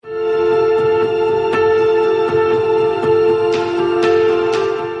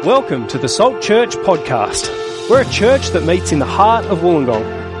Welcome to the Salt Church podcast. We're a church that meets in the heart of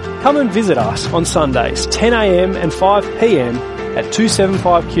Wollongong. Come and visit us on Sundays, 10 a.m. and 5 p.m. at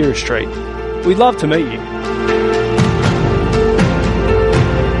 275 Kira Street. We'd love to meet you.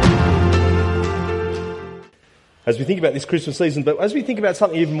 As we think about this Christmas season, but as we think about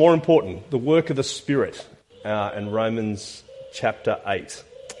something even more important, the work of the Spirit, in Romans chapter 8.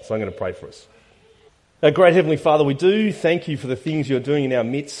 So I'm going to pray for us. Our great Heavenly Father, we do thank you for the things you're doing in our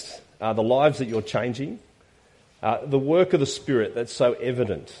midst, the lives that you're changing, the work of the Spirit that's so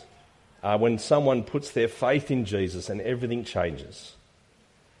evident when someone puts their faith in Jesus and everything changes.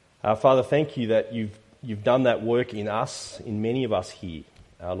 Father, thank you that you've done that work in us, in many of us here.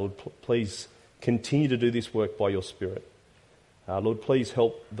 Lord, please continue to do this work by your Spirit. Lord, please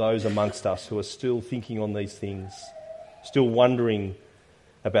help those amongst us who are still thinking on these things, still wondering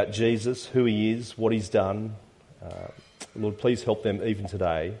about Jesus, who he is, what he's done. Lord, please help them even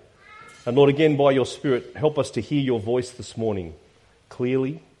today. And Lord, again, by your Spirit, help us to hear your voice this morning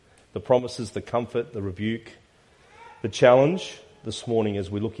clearly, the promises, the comfort, the rebuke, the challenge this morning as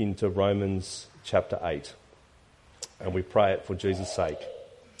we look into Romans chapter 8. And we pray it for Jesus' sake.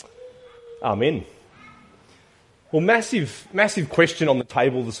 Amen. Well, massive question on the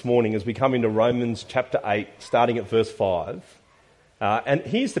table this morning as we come into Romans chapter 8, starting at verse 5. And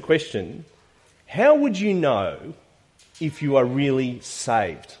here's the question: how would you know if you are really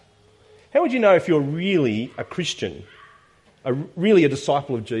saved? How would you know if you're really a Christian, really a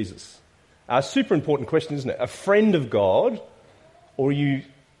disciple of Jesus? A super important question, isn't it? A friend of God, or are you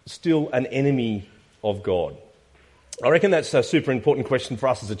still an enemy of God? I reckon that's a super important question for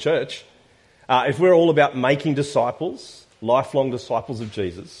us as a church. If we're all about making disciples, lifelong disciples of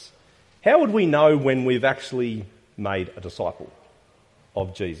Jesus, how would we know when we've actually made a disciple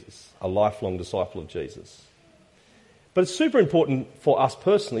of Jesus, a lifelong disciple of Jesus? But it's super important for us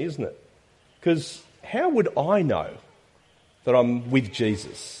personally, isn't it? Because how would I know that I'm with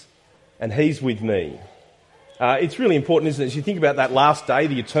Jesus and he's with me? It's really important, isn't it? As you think about that last day,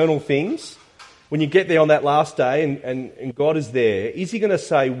 the eternal things, when you get there on that last day and God is there, is he going to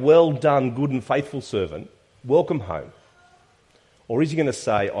say, "Well done, good and faithful servant, welcome home"? Or is he going to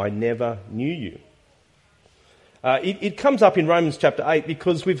say, "I never knew you"? It comes up in Romans chapter 8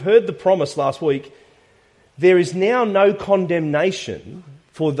 because we've heard the promise last week. There is now no condemnation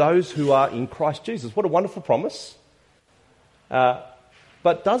for those who are in Christ Jesus. What a wonderful promise.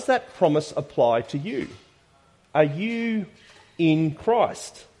 But does that promise apply to you? Are you in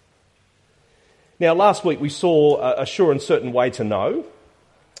Christ? Now, last week we saw a sure and certain way to know.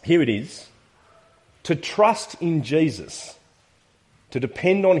 Here it is: to trust in Jesus, to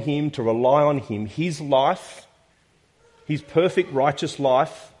depend on him, to rely on him, his life, his perfect righteous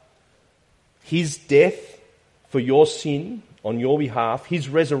life, his death for your sin on your behalf, his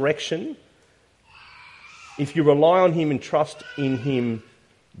resurrection. If you rely on him and trust in him,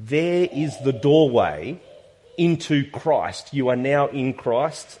 there is the doorway into Christ. You are now in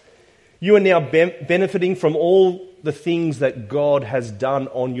Christ. You are now benefiting from all the things that God has done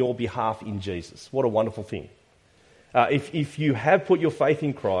on your behalf in Jesus. What a wonderful thing. If you have put your faith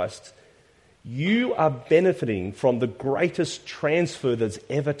in Christ, you are benefiting from the greatest transfer that's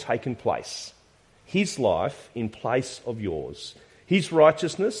ever taken place. His life in place of yours. His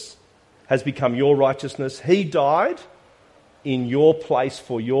righteousness has become your righteousness. He died in your place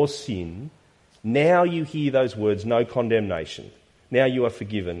for your sin. Now you hear those words, no condemnation. Now you are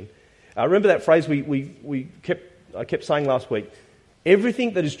forgiven. Remember that phrase I kept saying last week?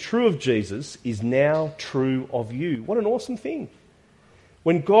 Everything that is true of Jesus is now true of you. What an awesome thing.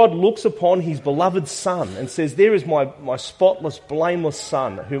 When God looks upon his beloved Son and says, "There is my spotless, blameless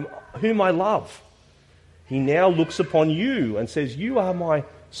Son, whom I love," he now looks upon you and says, "You are my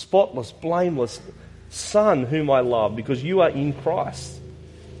spotless, blameless Son whom I love," because you are in Christ.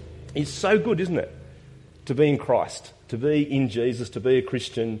 It's so good, isn't it? To be in Christ, to be in Jesus, to be a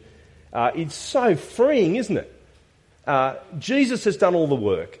Christian. It's so freeing, isn't it? Jesus has done all the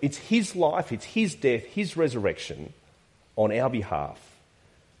work. It's his life, it's his death, his resurrection on our behalf.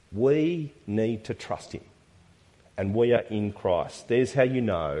 We need to trust him. And we are in Christ. There's how you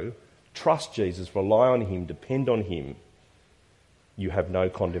know. Trust Jesus, rely on him, depend on him. You have no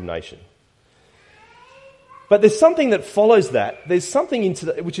condemnation. But there's something that follows that. There's something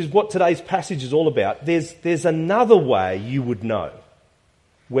which is what today's passage is all about. There's another way you would know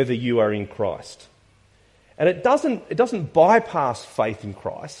whether you are in Christ. And it doesn't bypass faith in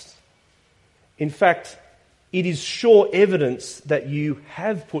Christ. In fact, it is sure evidence that you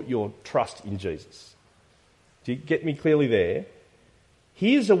have put your trust in Jesus. Do you get me clearly there?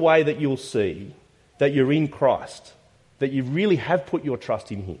 Here's a way that you'll see that you're in Christ, that you really have put your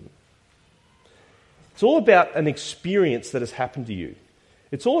trust in him. It's all about an experience that has happened to you.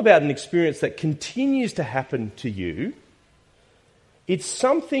 It's all about an experience that continues to happen to you. It's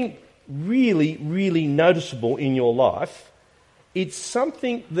something really, really noticeable in your life. It's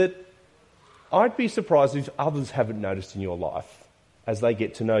something that I'd be surprised if others haven't noticed in your life. As they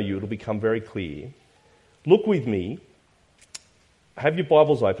get to know you, it'll become very clear. Look with me. Have your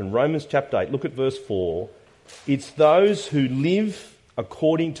Bibles open. Romans chapter 8. Look at verse 4. It's those who live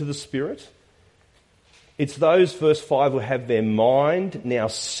according to the Spirit. It's those, verse 5, who have their mind now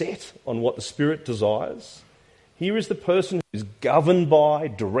set on what the Spirit desires. Here is the person who is governed by,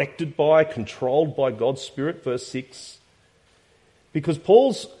 directed by, controlled by God's Spirit, verse 6. Because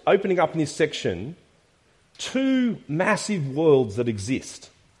Paul's opening up in this section two massive worlds that exist.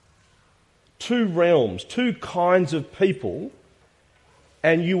 Two realms, two kinds of people,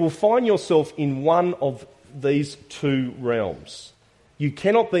 and you will find yourself in one of these two realms. You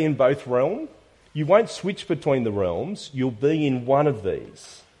cannot be in both realms. You won't switch between the realms. You'll be in one of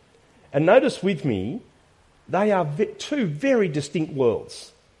these. And notice with me, they are two very distinct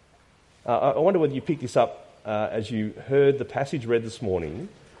worlds. I wonder whether you picked this up as you heard the passage read this morning.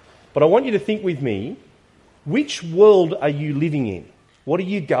 But I want you to think with me, which world are you living in? What are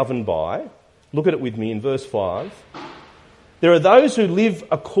you governed by? Look at it with me in verse 5. There are those who live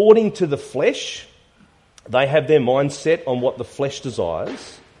according to the flesh. They have their mind set on what the flesh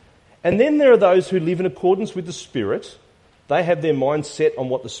desires. And then there are those who live in accordance with the Spirit. They have their mind set on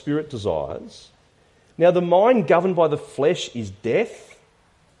what the Spirit desires. Now, the mind governed by the flesh is death.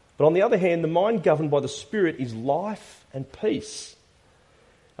 But on the other hand, the mind governed by the Spirit is life and peace.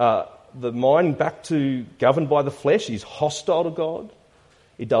 The mind governed by the flesh is hostile to God.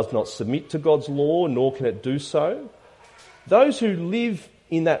 It does not submit to God's law, nor can it do so. Those who live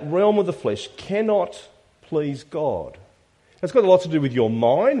in that realm of the flesh cannot please God. It's got a lot to do with your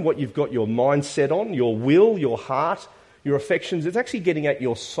mind, what you've got your mind set on, your will, your heart, your affections. It's actually getting at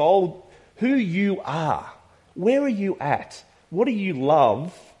your soul, who you are. Where are you at? What do you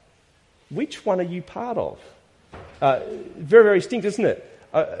love? Which one are you part of? Very, very distinct, isn't it?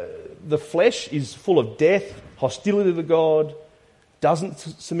 The flesh is full of death, hostility to God, doesn't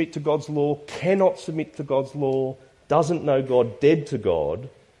submit to God's law, cannot submit to God's law, doesn't know God, dead to God.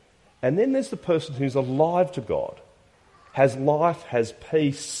 And then there's the person who's alive to God, has life, has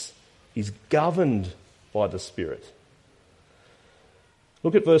peace, is governed by the Spirit.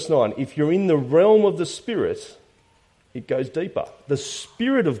 Look at verse 9. If you're in the realm of the Spirit, it goes deeper. The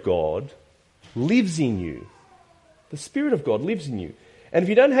Spirit of God lives in you. The Spirit of God lives in you. And if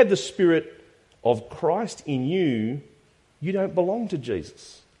you don't have the Spirit of Christ in you, you don't belong to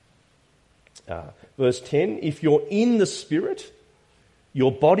Jesus. Verse 10, if you're in the Spirit,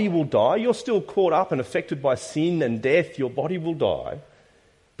 your body will die. You're still caught up and affected by sin and death. Your body will die.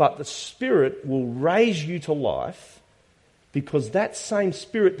 But the Spirit will raise you to life, because that same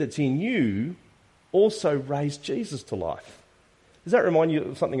Spirit that's in you also raised Jesus to life. Does that remind you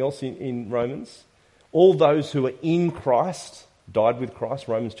of something else in Romans? All those who are in Christ died with Christ,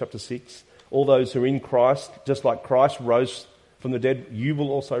 Romans chapter 6. All those who are in Christ, just like Christ rose from the dead, you will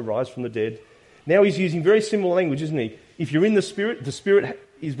also rise from the dead. Now he's using very similar language, isn't he? If you're in the Spirit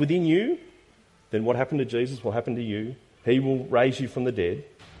is within you, then what happened to Jesus will happen to you. He will raise you from the dead.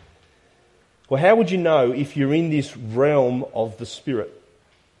 Well, how would you know if you're in this realm of the Spirit?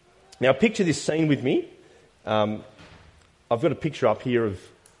 Now, picture this scene with me. I've got a picture up here of,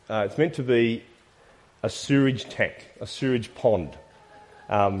 it's meant to be a sewage tank, a sewage pond.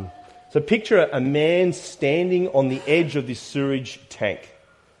 So picture a man standing on the edge of this sewage tank,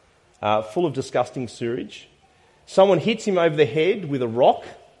 full of disgusting sewage. Someone hits him over the head with a rock.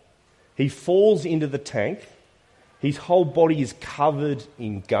 He falls into the tank. His whole body is covered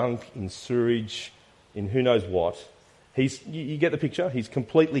in gunk, in sewage, in who knows what. You get the picture? He's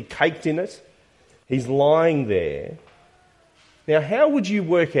completely caked in it. He's lying there. Now, how would you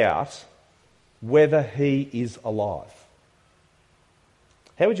work out whether he is alive?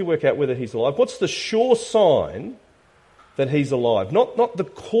 How would you work out whether he's alive? What's the sure sign that he's alive? Not the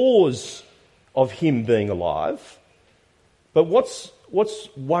cause of him being alive, but what's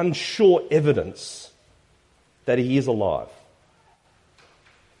one sure evidence that he is alive?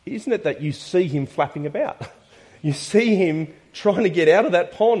 Isn't it that you see him flapping about? You see him trying to get out of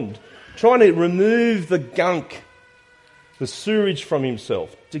that pond, trying to remove the gunk, the sewage from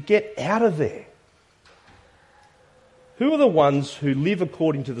himself, to get out of there. Who are the ones who live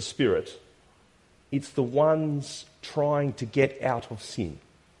according to the Spirit? It's the ones trying to get out of sin.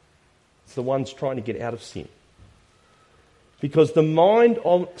 It's the ones trying to get out of sin. Because the mind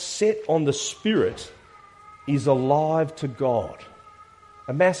set on the Spirit is alive to God.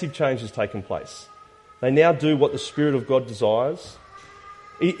 A massive change has taken place. They now do what the Spirit of God desires.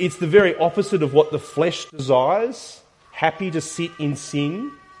 It's the very opposite of what the flesh desires. Happy to sit in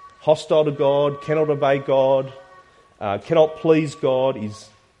sin, hostile to God, cannot obey God, cannot please God, is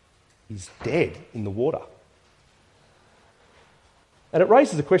dead in the water. And it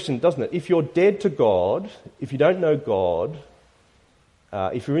raises a question, doesn't it? If you're dead to God, if you don't know God,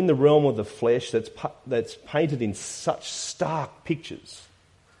 if you're in the realm of the flesh that's painted in such stark pictures,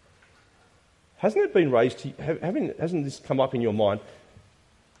 hasn't it been raised to you, hasn't this come up in your mind?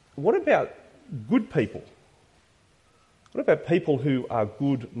 What about good people? What about people who are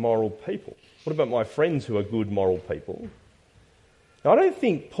good moral people? What about my friends who are good moral people? Now, I don't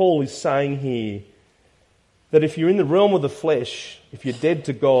think Paul is saying here that if you're in the realm of the flesh, if you're dead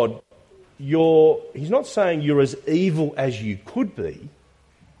to God, he's not saying you're as evil as you could be.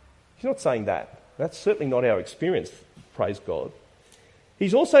 He's not saying that. That's certainly not our experience, praise God.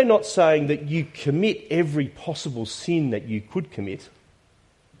 He's also not saying that you commit every possible sin that you could commit.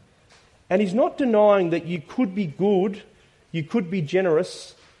 And he's not denying that you could be good, you could be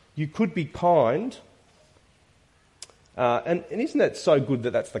generous, you could be kind. And isn't that so good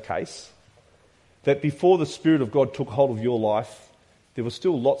that that's the case? That before the Spirit of God took hold of your life, there were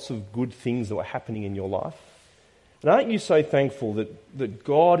still lots of good things that were happening in your life. And aren't you so thankful that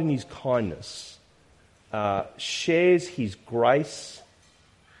God in his kindness shares his grace?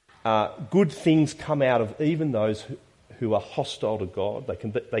 Good things come out of even those who are hostile to God.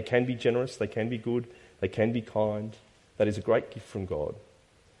 They can be generous, they can be good, they can be kind. That is a great gift from God.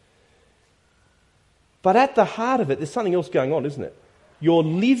 But at the heart of it, there's something else going on, isn't it? You're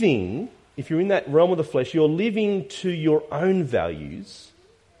living, if you're in that realm of the flesh, you're living to your own values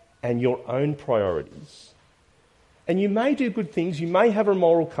and your own priorities. And you may do good things, you may have a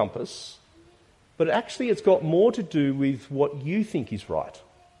moral compass, but actually it's got more to do with what you think is right.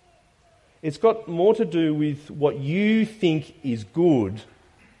 It's got more to do with what you think is good,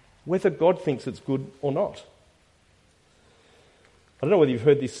 whether God thinks it's good or not. I don't know whether you've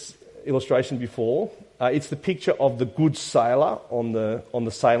heard this illustration before. It's the picture of the good sailor on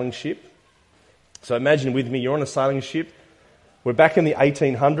the sailing ship. So imagine with me, you're on a sailing ship. We're back in the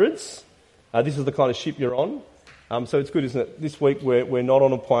 1800s. This is the kind of ship you're on. So it's good, isn't it? This week we're not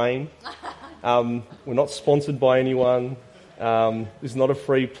on a plane. We're not sponsored by anyone. This is not a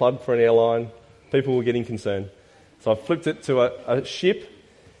free plug for an airline. People were getting concerned. So I flipped it to a ship.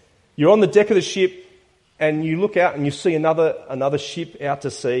 You're on the deck of the ship and you look out and you see another ship out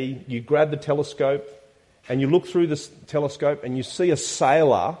to sea. You grab the telescope and you look through the telescope and you see a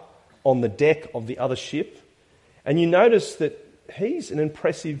sailor on the deck of the other ship. And you notice that he's an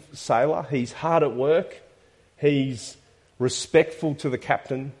impressive sailor. He's hard at work. He's respectful to the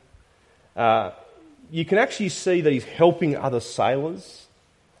captain. You can actually see that he's helping other sailors.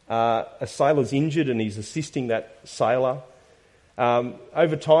 A sailor's injured and he's assisting that sailor.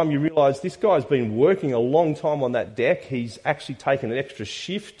 Over time you realise this guy's been working a long time on that deck. He's actually taken an extra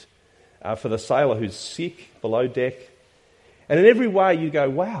shift for the sailor who's sick below deck. And in every way you go,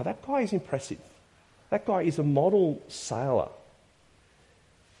 wow, that guy is impressive. That guy is a model sailor.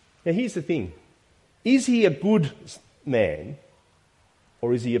 Now here's the thing. Is he a good man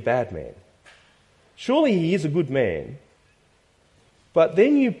or is he a bad man? Surely he is a good man. But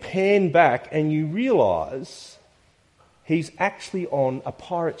then you pan back and you realise he's actually on a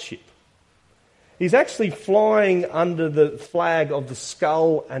pirate ship. He's actually flying under the flag of the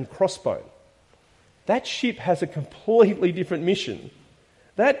Skull and Crossbone. That ship has a completely different mission.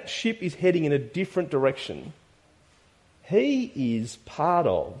 That ship is heading in a different direction. He is part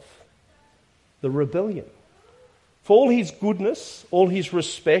of the rebellion. For all his goodness, all his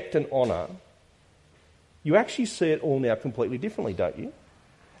respect and honour, you actually see it all now completely differently, don't you?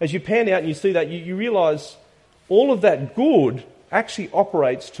 As you pan out and you see that, you realise all of that good actually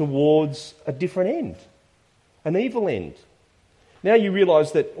operates towards a different end, an evil end. Now you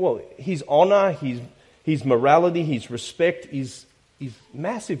realise that, well, his honour, his morality, his respect is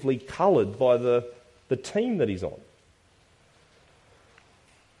massively coloured by the team that he's on.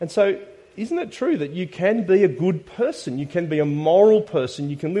 And so, isn't it true that you can be a good person, you can be a moral person,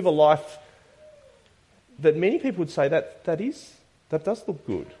 you can live a life that many people would say that does look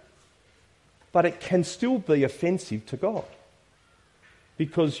good, but it can still be offensive to God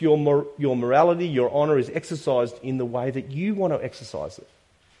because your morality, your honour is exercised in the way that you want to exercise it.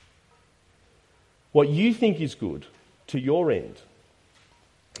 What you think is good to your end.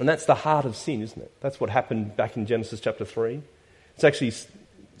 And that's the heart of sin, isn't it? That's what happened back in Genesis chapter 3. It's actually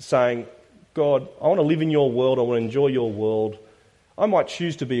saying, God, I want to live in your world, I want to enjoy your world. I might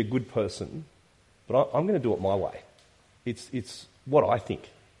choose to be a good person, but I'm going to do it my way. It's what I think,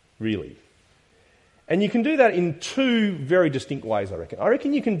 really. And you can do that in two very distinct ways, I reckon. I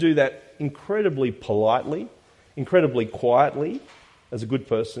reckon you can do that incredibly politely, incredibly quietly, as a good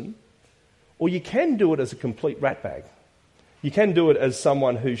person, or you can do it as a complete ratbag. You can do it as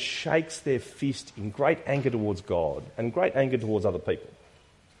someone who shakes their fist in great anger towards God and great anger towards other people.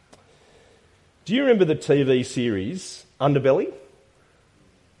 Do you remember the TV series Underbelly?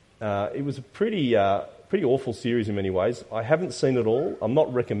 It was a pretty awful series in many ways. I haven't seen it all. I'm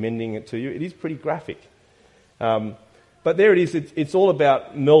not recommending it to you. It is pretty graphic. But there it is. It's all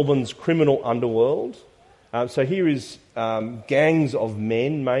about Melbourne's criminal underworld. So here is gangs of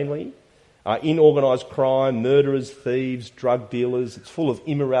men, mainly, in organised crime, murderers, thieves, drug dealers. It's full of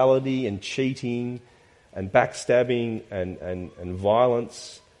immorality and cheating and backstabbing and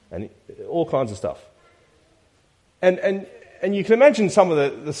violence and all kinds of stuff. And you can imagine some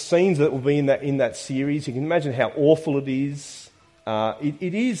of the scenes that will be in that series. You can imagine how awful it is.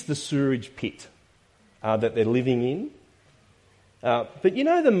 It is the sewerage pit that they're living in. But you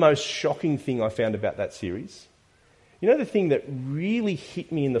know the most shocking thing I found about that series? You know the thing that really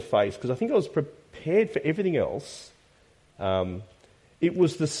hit me in the face, because I think I was prepared for everything else? It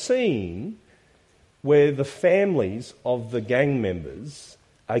was the scene where the families of the gang members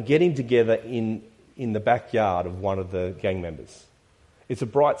are getting together in the backyard of one of the gang members. It's a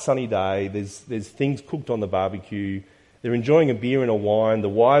bright sunny day, there's things cooked on the barbecue, they're enjoying a beer and a wine, the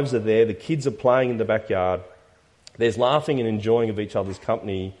wives are there, the kids are playing in the backyard, there's laughing and enjoying of each other's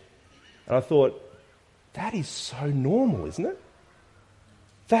company. And I thought, that is so normal, isn't it?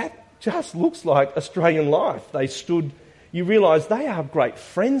 That just looks like Australian life. You realise they are great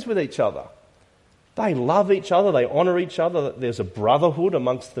friends with each other. They love each other, they honour each other. There's a brotherhood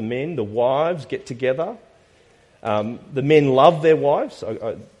amongst the men. The wives get together. The men love their wives.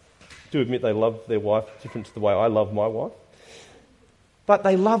 I do admit they love their wife different to the way I love my wife. But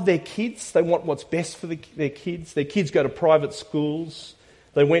they love their kids. They want what's best for their kids. Their kids go to private schools.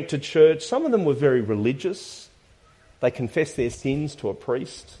 They went to church. Some of them were very religious. They confessed their sins to a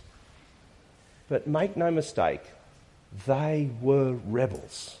priest. But make no mistake, they were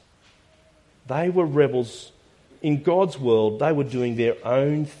rebels. They were rebels. In God's world, they were doing their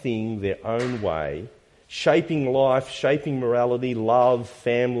own thing, their own way, shaping life, shaping morality, love,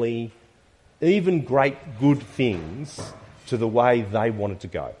 family, even great good things to the way they wanted to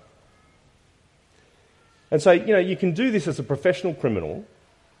go. And so, you can do this as a professional criminal,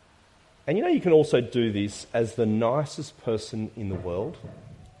 and you can also do this as the nicest person in the world.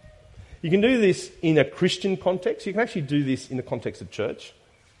 You can do this in a Christian context. You can actually do this in the context of church.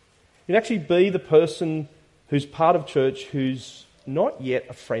 You can actually be the person who's part of church who's not yet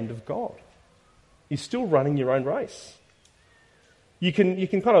a friend of God. You're still running your own race. You can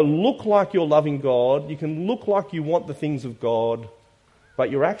kind of look like you're loving God. You can look like you want the things of God,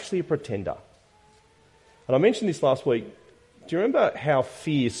 but you're actually a pretender. And I mentioned this last week. Do you remember how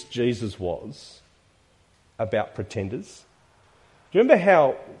fierce Jesus was about pretenders? Do you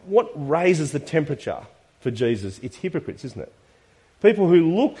remember what raises the temperature for Jesus? It's hypocrites, isn't it? People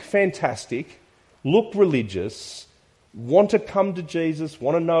who look fantastic, look religious, want to come to Jesus,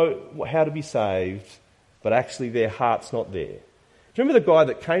 want to know how to be saved, but actually their heart's not there. Do you remember the guy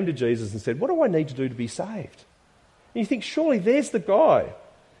that came to Jesus and said, "What do I need to do to be saved?" And you think, surely there's the guy.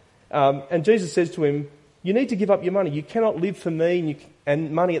 And Jesus says to him, "You need to give up your money. You cannot live for me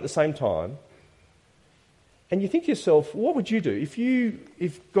and money at the same time." And you think to yourself, what would you do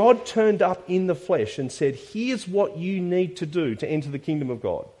if God turned up in the flesh and said, "Here's what you need to do to enter the kingdom of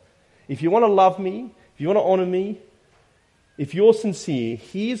God. If you want to love me, if you want to honour me, if you're sincere,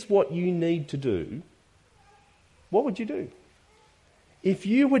 here's what you need to do," what would you do? If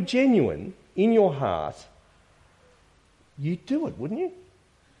you were genuine in your heart, you'd do it, wouldn't you?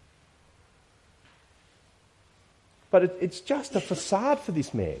 But it's just a facade for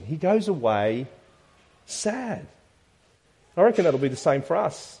this man. He goes away sad. I reckon that'll be the same for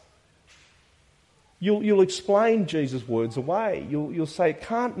us. You'll explain Jesus' words away. You'll say, "It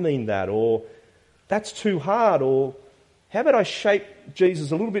can't mean that," or "That's too hard," or "How about I shape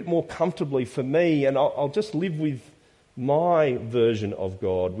Jesus a little bit more comfortably for me and I'll just live with my version of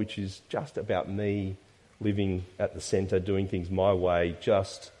God, which is just about me living at the centre, doing things my way,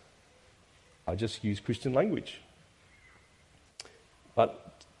 I just use Christian language." But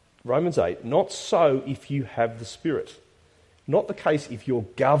Romans 8, not so if you have the Spirit. Not the case if you're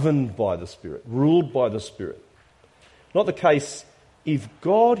governed by the Spirit, ruled by the Spirit. Not the case if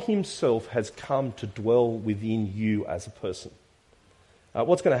God himself has come to dwell within you as a person.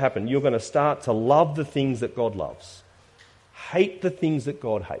 What's going to happen? You're going to start to love the things that God loves, hate the things that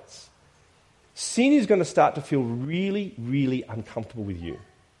God hates, sin is going to start to feel really, really uncomfortable with you.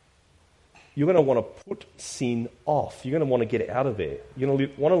 You're going to want to put sin off. You're going to want to get out of there. You're going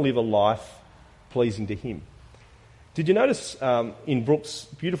to want to live a life pleasing to Him. Did you notice in Brooke's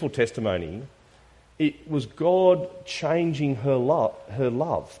beautiful testimony, it was God changing her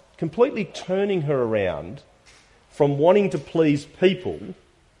love, completely turning her around from wanting to please people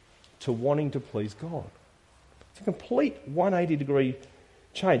to wanting to please God. It's a complete 180-degree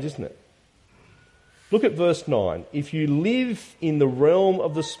change, isn't it? Look at verse 9. If you live in the realm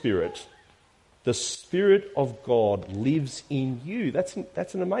of the Spirit of God lives in you. That's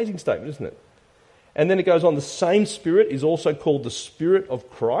an amazing statement, isn't it? And then it goes on, the same Spirit is also called the Spirit of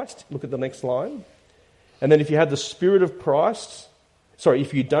Christ. Look at the next line. And then if you have the Spirit of Christ,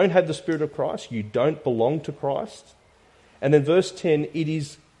 if you don't have the Spirit of Christ, you don't belong to Christ. And then verse 10, it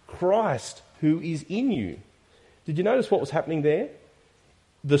is Christ who is in you. Did you notice what was happening there?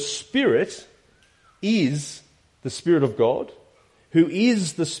 The Spirit is the Spirit of God, who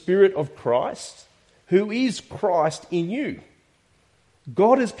is the Spirit of Christ, who is Christ in you.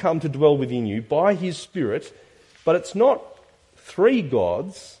 God has come to dwell within you by His Spirit, but it's not three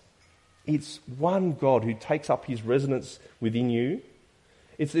gods, it's one God who takes up His residence within you.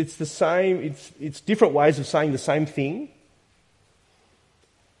 It's the same, it's different ways of saying the same thing.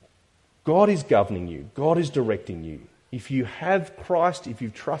 God is governing you, God is directing you. If you have Christ, if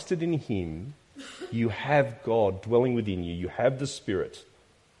you've trusted in Him, you have God dwelling within you, you have the Spirit.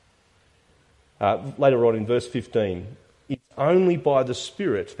 Later on in verse 15, it's only by the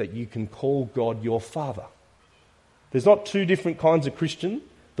Spirit that you can call God your Father. There's not two different kinds of Christian,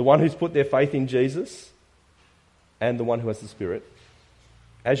 the one who's put their faith in Jesus and the one who has the Spirit.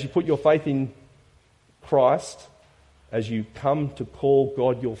 As you put your faith in Christ, as you come to call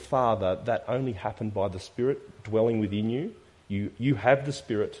God your Father, that only happened by the Spirit dwelling within you. You have the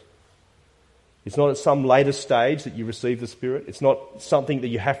Spirit. It's not at some later stage that you receive the Spirit. It's not something that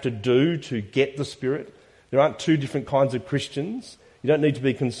you have to do to get the Spirit. There aren't two different kinds of Christians. You don't need to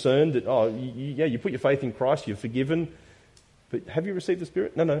be concerned that, you put your faith in Christ, you're forgiven, but have you received the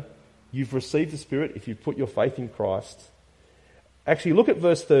Spirit? No. You've received the Spirit if you put your faith in Christ. Actually, look at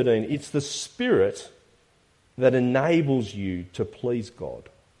verse 13. It's the Spirit that enables you to please God.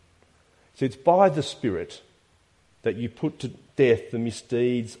 So it's by the Spirit that you put to death the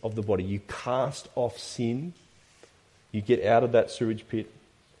misdeeds of the body. You cast off sin. You get out of that sewage pit.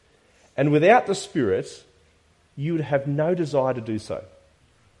 And without the Spirit, you would have no desire to do so.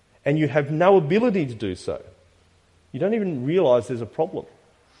 And you have no ability to do so. You don't even realise there's a problem.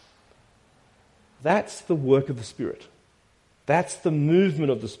 That's the work of the Spirit. That's the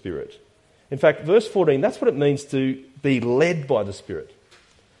movement of the Spirit. In fact, verse 14, that's what it means to be led by the Spirit.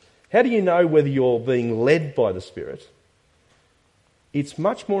 How do you know whether you're being led by the Spirit? It's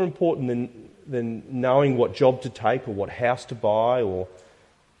much more important than knowing what job to take or what house to buy.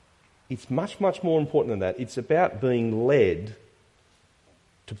 It's much, much more important than that. It's about being led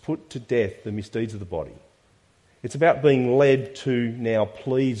to put to death the misdeeds of the body. It's about being led to now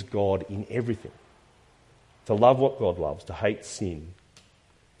please God in everything. To love what God loves, to hate sin.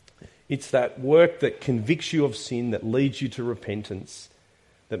 It's that work that convicts you of sin, that leads you to repentance,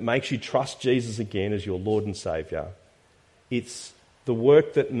 that makes you trust Jesus again as your Lord and Saviour. It's the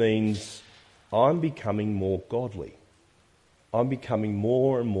work that means I'm becoming more godly. I'm becoming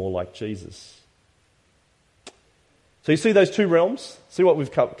more and more like Jesus. So you see those two realms? See what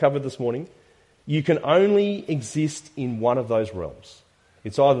we've covered this morning? You can only exist in one of those realms.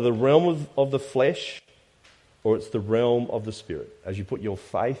 It's either the realm of the flesh or it's the realm of the Spirit. As you put your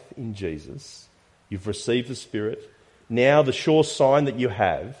faith in Jesus, you've received the Spirit. Now the sure sign that you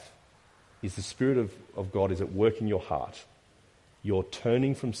have is the Spirit of God is at work in your heart. You're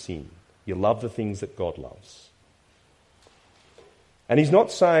turning from sin. You love the things that God loves. And He's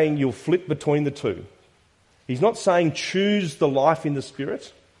not saying you'll flip between the two. He's not saying choose the life in the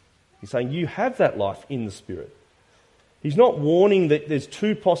Spirit. He's saying you have that life in the Spirit. He's not warning that there's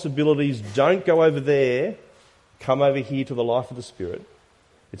two possibilities. Don't go over there. Come over here to the life of the Spirit.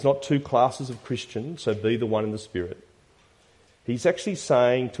 It's not two classes of Christians, so be the one in the Spirit. He's actually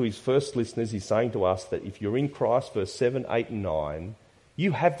saying to His first listeners, He's saying to us that if you're in Christ, verse 7, 8 and 9,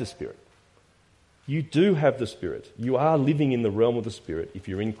 you have the Spirit. You do have the Spirit. You are living in the realm of the Spirit if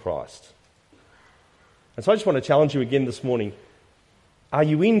you're in Christ. And so I just want to challenge you again this morning. Are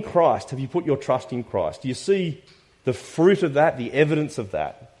you in Christ? Have you put your trust in Christ? Do you see the fruit of that, the evidence of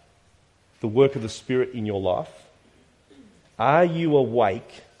that, the work of the Spirit in your life? Are you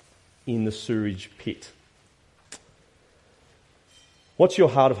awake in the sewage pit? What's your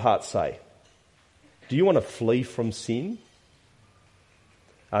heart of hearts say? Do you want to flee from sin?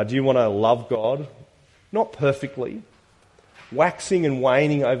 Do you want to love God? Not perfectly, waxing and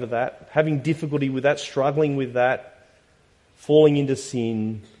waning over that, having difficulty with that, struggling with that, falling into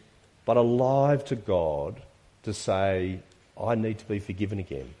sin, but alive to God to say, I need to be forgiven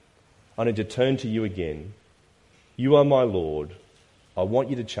again. I need to turn to you again. You are my Lord. I want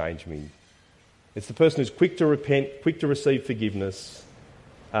you to change me. It's the person who's quick to repent, quick to receive forgiveness,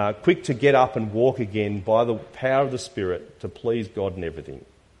 quick to get up and walk again by the power of the Spirit to please God in everything.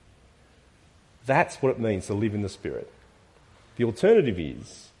 That's what it means to live in the Spirit. The alternative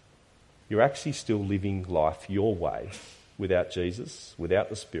is you're actually still living life your way without Jesus, without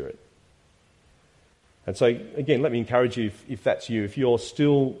the Spirit. And so, again, let me encourage you, if that's you, if you're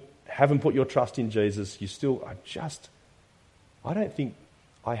still haven't put your trust in Jesus, you still are I don't think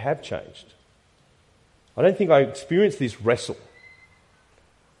I have changed. I don't think I experienced this wrestle.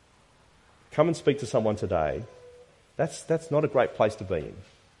 Come and speak to someone today. That's not a great place to be in.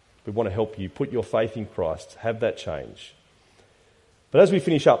 We want to help you put your faith in Christ, have that change. But as we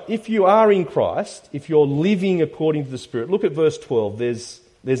finish up, if you are in Christ, if you're living according to the Spirit, look at verse 12.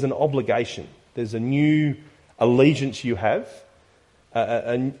 There's an obligation. There's a new allegiance you have,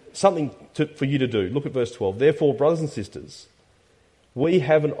 and something for you to do. Look at verse 12. Therefore, brothers and sisters, we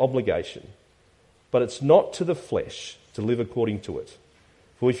have an obligation, but it's not to the flesh to live according to it.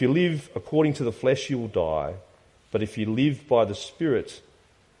 For if you live according to the flesh, you will die. But if you live by the Spirit,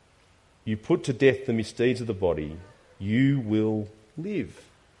 you put to death the misdeeds of the body, you will live.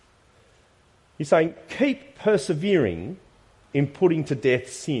 He's saying, keep persevering in putting to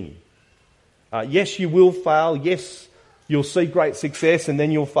death sin. Yes, you will fail. Yes, you'll see great success and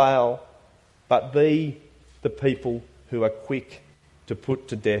then you'll fail. But be the people who are quick to put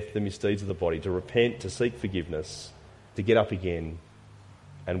to death the misdeeds of the body, to repent, to seek forgiveness, to get up again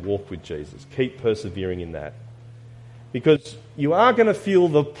and walk with Jesus. Keep persevering in that. Because you are going to feel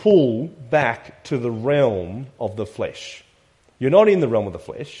the pull back to the realm of the flesh. You're not in the realm of the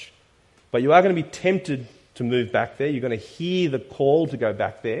flesh, but you are going to be tempted to move back there. You're going to hear the call to go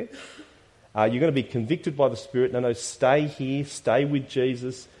back there. You're going to be convicted by the Spirit. No, stay here, stay with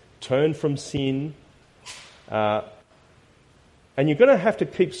Jesus, turn from sin. And you're going to have to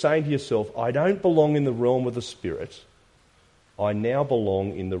keep saying to yourself, I don't belong in the realm of the Spirit. I now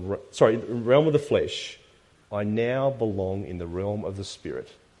belong in the realm of the flesh. I now belong in the realm of the Spirit.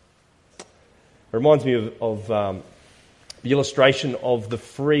 It reminds me of the illustration of the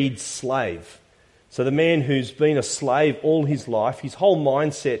freed slave. So the man who's been a slave all his life, his whole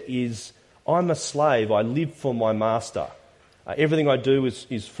mindset is, I'm a slave, I live for my master. Everything I do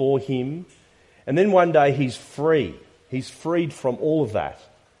is for him. And then one day he's free. He's freed from all of that.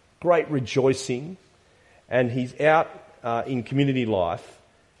 Great rejoicing. And he's out in community life.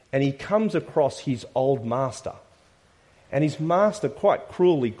 And he comes across his old master. And his master quite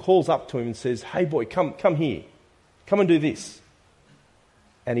cruelly calls up to him and says, hey boy, come here. Come and do this.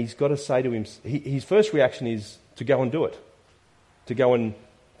 And he's got to say to him, his first reaction is to go and do it. To go and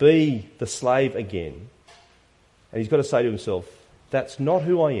be the slave again. And he's got to say to himself, that's not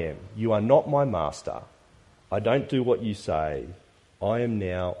who I am. You are not my master. I don't do what you say. I am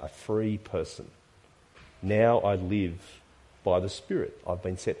now a free person. Now I live by the Spirit. I've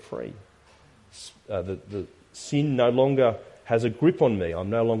been set free. The sin no longer has a grip on me. I'm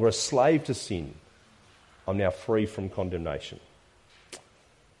no longer a slave to sin. I'm now free from condemnation.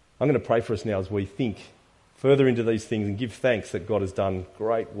 I'm going to pray for us now as we think further into these things and give thanks that God has done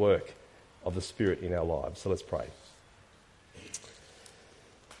great work of the Spirit in our lives. So let's pray.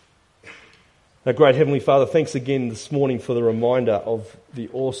 Now, great Heavenly Father, thanks again this morning for the reminder of the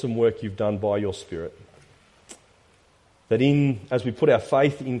awesome work you've done by your Spirit. That as we put our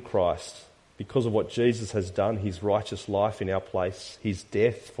faith in Christ, because of what Jesus has done, his righteous life in our place, his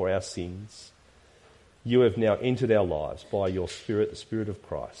death for our sins, you have now entered our lives by your Spirit, the Spirit of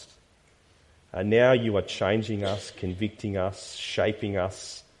Christ. And now you are changing us, convicting us, shaping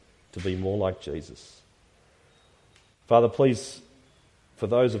us to be more like Jesus. Father, please, for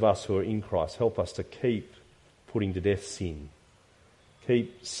those of us who are in Christ, help us to keep putting to death sin.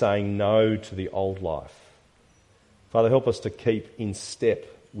 Keep saying no to the old life. Father, help us to keep in step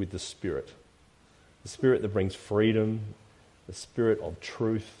with the Spirit that brings freedom, the Spirit of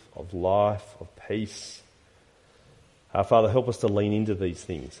truth, of life, of peace. Father, help us to lean into these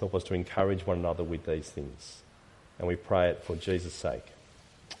things. Help us to encourage one another with these things. And we pray it for Jesus' sake.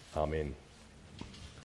 Amen.